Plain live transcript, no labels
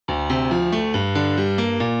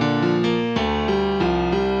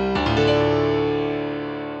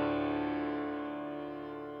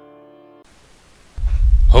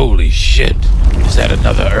shit. Is that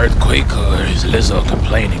another earthquake or is Lizzo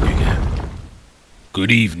complaining again?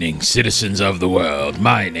 Good evening, citizens of the world.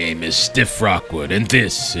 My name is Stiff Rockwood, and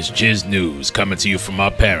this is Jizz News, coming to you from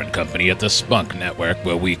our parent company at the Spunk Network,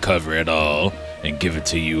 where we cover it all and give it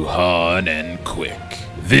to you hard and quick.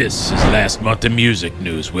 This is Last Month in Music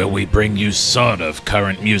News, where we bring you sort of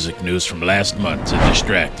current music news from last month to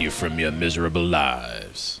distract you from your miserable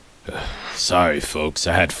lives. Sorry, folks,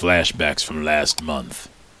 I had flashbacks from last month.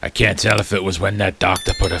 I can't tell if it was when that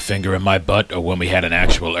doctor put her finger in my butt or when we had an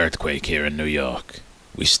actual earthquake here in New York.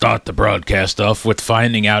 We start the broadcast off with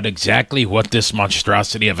finding out exactly what this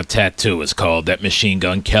monstrosity of a tattoo is called that Machine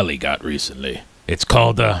Gun Kelly got recently. It's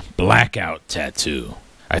called a blackout tattoo.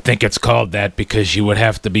 I think it's called that because you would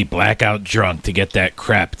have to be blackout drunk to get that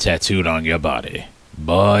crap tattooed on your body.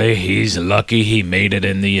 Boy, he's lucky he made it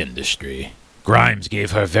in the industry. Grimes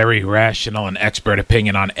gave her very rational and expert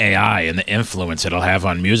opinion on AI and the influence it'll have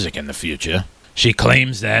on music in the future. She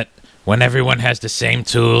claims that when everyone has the same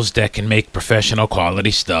tools that can make professional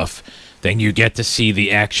quality stuff, then you get to see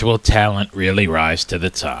the actual talent really rise to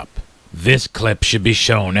the top. This clip should be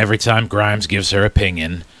shown every time Grimes gives her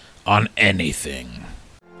opinion on anything.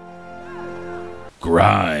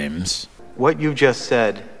 Grimes. What you just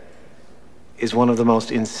said is one of the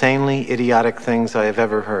most insanely idiotic things I have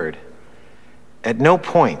ever heard. At no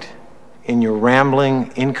point in your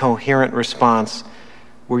rambling, incoherent response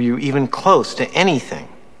were you even close to anything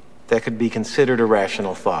that could be considered a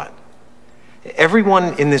rational thought.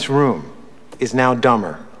 Everyone in this room is now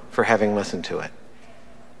dumber for having listened to it.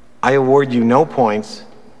 I award you no points,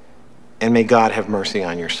 and may God have mercy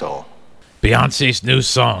on your soul. Beyoncé's new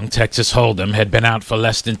song, Texas Hold'em, had been out for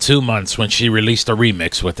less than 2 months when she released a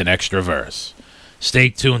remix with an extra verse. Stay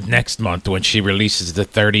tuned next month when she releases the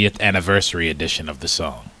 30th anniversary edition of the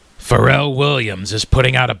song. Pharrell Williams is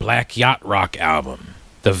putting out a Black Yacht Rock album.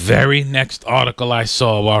 The very next article I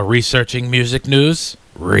saw while researching music news?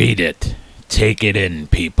 Read it. Take it in,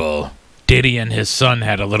 people. Diddy and his son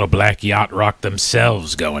had a little Black Yacht Rock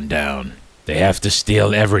themselves going down. They have to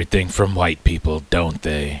steal everything from white people, don't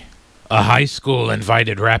they? A high school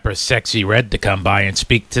invited rapper Sexy Red to come by and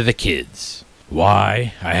speak to the kids.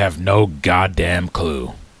 Why? I have no goddamn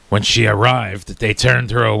clue. When she arrived, they turned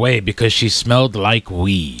her away because she smelled like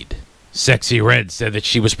weed. Sexy Red said that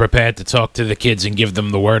she was prepared to talk to the kids and give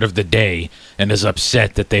them the word of the day and is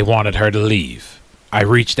upset that they wanted her to leave. I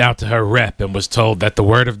reached out to her rep and was told that the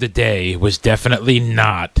word of the day was definitely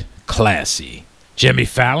not classy. Jimmy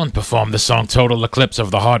Fallon performed the song Total Eclipse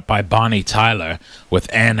of the Heart by Bonnie Tyler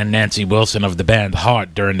with Ann and Nancy Wilson of the band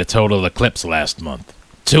Heart during the Total Eclipse last month.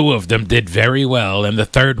 2 of them did very well, and the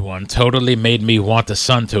third one totally made me want the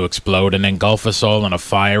sun to explode and engulf us all in a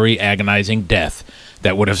fiery, agonizing death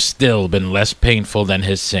that would have still been less painful than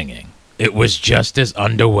his singing. It was just as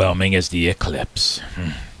underwhelming as the eclipse.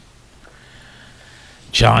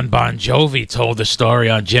 John Bon Jovi told a story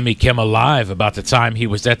on Jimmy Kimmel Live about the time he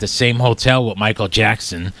was at the same hotel with Michael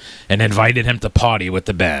Jackson and invited him to party with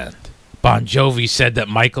the band. Bon Jovi said that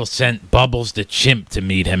Michael sent Bubbles the Chimp to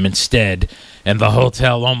meet him instead, and the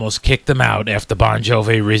hotel almost kicked him out after Bon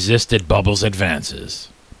Jovi resisted Bubbles' advances.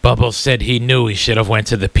 Bubbles said he knew he should have went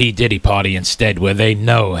to the P. Diddy party instead, where they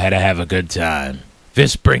know how to have a good time.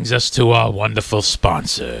 This brings us to our wonderful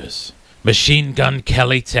sponsors. Machine Gun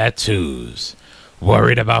Kelly Tattoos.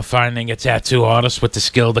 Worried about finding a tattoo artist with the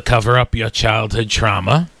skill to cover up your childhood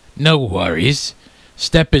trauma? No worries.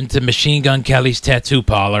 Step into Machine Gun Kelly's tattoo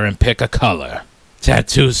parlor and pick a color.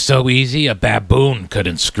 Tattoo's so easy a baboon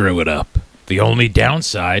couldn't screw it up. The only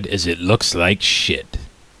downside is it looks like shit.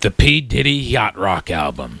 The P. Diddy Yacht Rock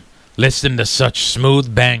album. Listen to such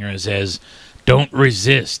smooth bangers as Don't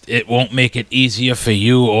Resist, It Won't Make It Easier for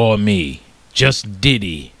You or Me. Just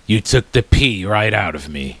Diddy, You Took the P Right Out of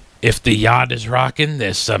Me. If the yacht is rockin',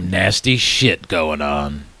 there's some nasty shit going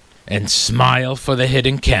on. And Smile for the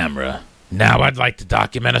Hidden Camera. Now I'd like to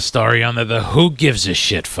document a story under the Who Gives a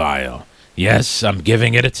Shit file. Yes, I'm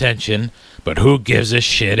giving it attention, but who gives a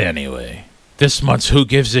shit anyway? This month's Who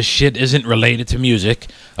Gives a Shit isn't related to music,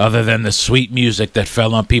 other than the sweet music that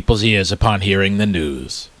fell on people's ears upon hearing the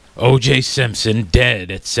news. O.J. Simpson dead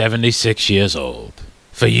at 76 years old.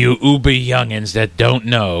 For you uber youngins that don't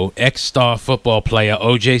know, ex-star football player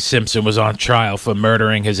O.J. Simpson was on trial for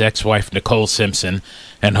murdering his ex-wife Nicole Simpson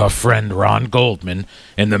and her friend Ron Goldman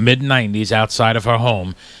in the mid-90s outside of her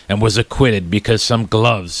home and was acquitted because some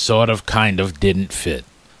gloves sort of kind of didn't fit.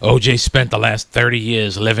 O.J. spent the last 30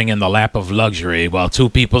 years living in the lap of luxury while 2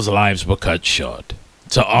 people's lives were cut short.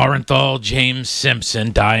 To Orenthal James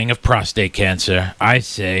Simpson dying of prostate cancer, I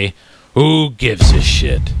say, who gives a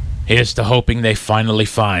shit? Here's to hoping they finally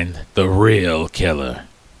find the real killer.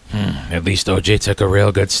 At least OJ took a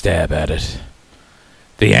real good stab at it.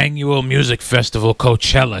 The annual music festival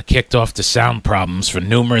Coachella kicked off to sound problems for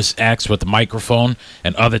numerous acts with the microphone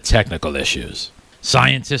and other technical issues.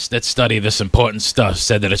 Scientists that study this important stuff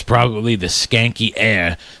said that it's probably the skanky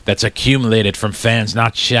air that's accumulated from fans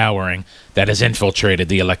not showering that has infiltrated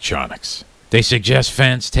the electronics. They suggest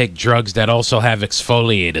fans take drugs that also have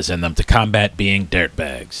exfoliators in them to combat being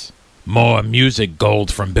dirtbags. More music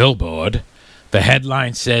gold from Billboard. The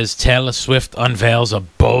headline says Taylor Swift unveils a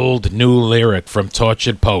bold new lyric from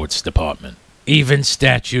Tortured Poets Department. Even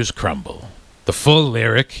statues crumble. The full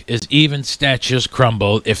lyric is even statues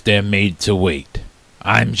crumble if they're made to wait.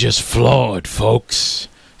 I'm just floored, folks.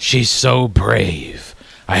 She's so brave.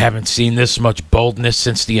 I haven't seen this much boldness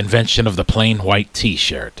since the invention of the plain white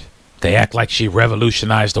t-shirt. They act like she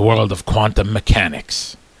revolutionized the world of quantum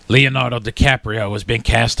mechanics. Leonardo DiCaprio has been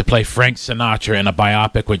cast to play Frank Sinatra in a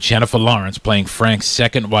biopic with Jennifer Lawrence playing Frank's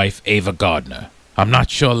second wife, Ava Gardner. I'm not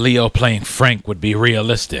sure Leo playing Frank would be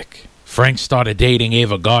realistic. Frank started dating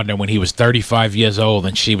Ava Gardner when he was 35 years old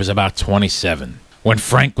and she was about 27. When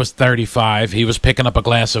Frank was 35, he was picking up a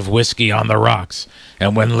glass of whiskey on the rocks,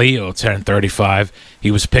 and when Leo turned 35,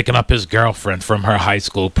 he was picking up his girlfriend from her high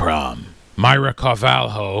school prom. Myra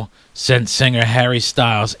Carvalho sent singer Harry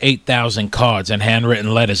Styles 8,000 cards and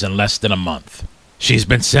handwritten letters in less than a month. She's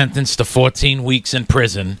been sentenced to 14 weeks in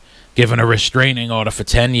prison, given a restraining order for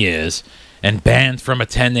 10 years, and banned from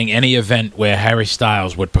attending any event where Harry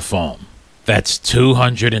Styles would perform. That's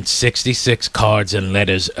 266 cards and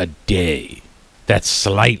letters a day. That's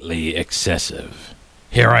slightly excessive.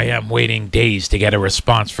 Here I am waiting days to get a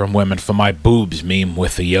response from women for my boobs meme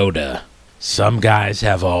with the Yoda. Some guys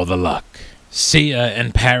have all the luck. Sia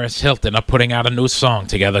and Paris Hilton are putting out a new song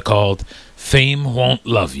together called Fame Won't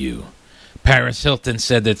Love You. Paris Hilton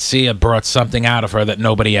said that Sia brought something out of her that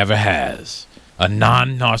nobody ever has. A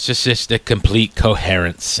non-narcissistic, complete,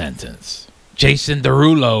 coherent sentence. Jason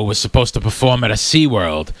Derulo was supposed to perform at a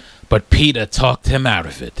SeaWorld, but PETA talked him out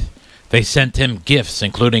of it. They sent him gifts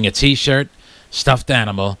including a t-shirt, stuffed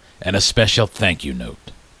animal, and a special thank you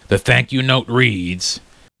note. The thank you note reads,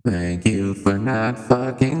 "Thank you for not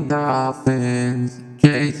fucking dolphins,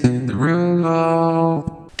 Jason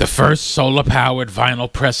Derulo." The first solar-powered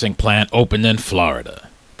vinyl pressing plant opened in Florida.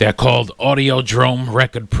 They're called Audiodrome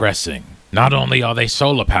Record Pressing. Not only are they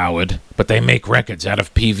solar-powered, but they make records out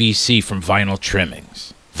of PVC from vinyl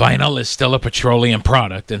trimmings. Vinyl is still a petroleum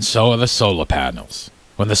product, and so are the solar panels.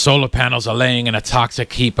 When the solar panels are laying in a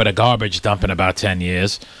toxic heap at a garbage dump in about 10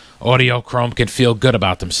 years, Audiochrome can feel good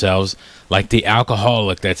about themselves, like the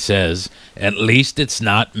alcoholic that says, "At least it's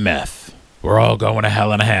not meth." We're all going to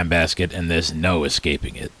hell in a handbasket, and there's no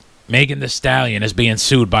escaping it. Megan Thee Stallion is being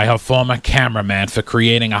sued by her former cameraman for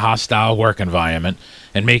creating a hostile work environment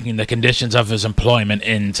and making the conditions of his employment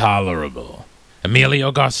intolerable.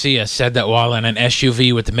 Emilio Garcia said that while in an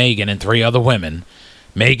SUV with Megan and 3 other women,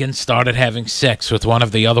 Megan started having sex with one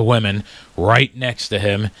of the other women right next to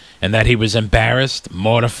him, and that he was embarrassed,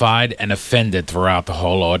 mortified, and offended throughout the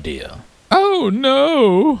whole ordeal. Oh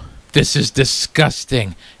no! This is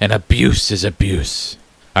disgusting, and abuse is abuse.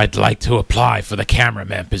 I'd like to apply for the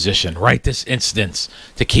cameraman position right this instant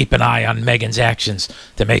to keep an eye on Megan's actions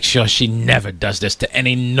to make sure she never does this to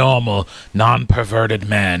any normal, non-perverted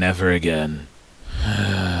man ever again.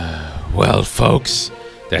 Well, folks,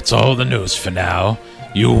 that's all the news for now.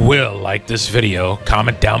 You will like this video,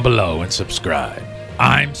 comment down below, and subscribe.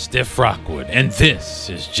 I'm Stiff Rockwood, and this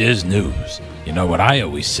is Jizz News. You know what I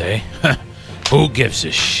always say? Who gives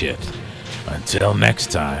a shit? Until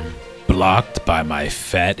next time, blocked by my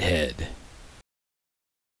fat head.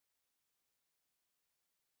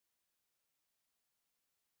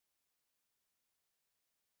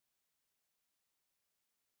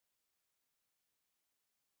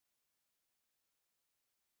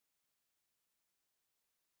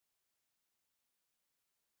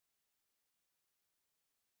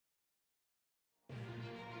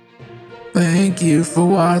 Thank you for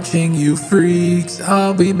watching, you freaks.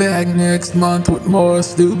 I'll be back next month with more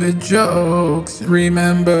stupid jokes.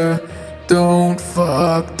 Remember, don't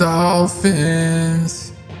fuck dolphins.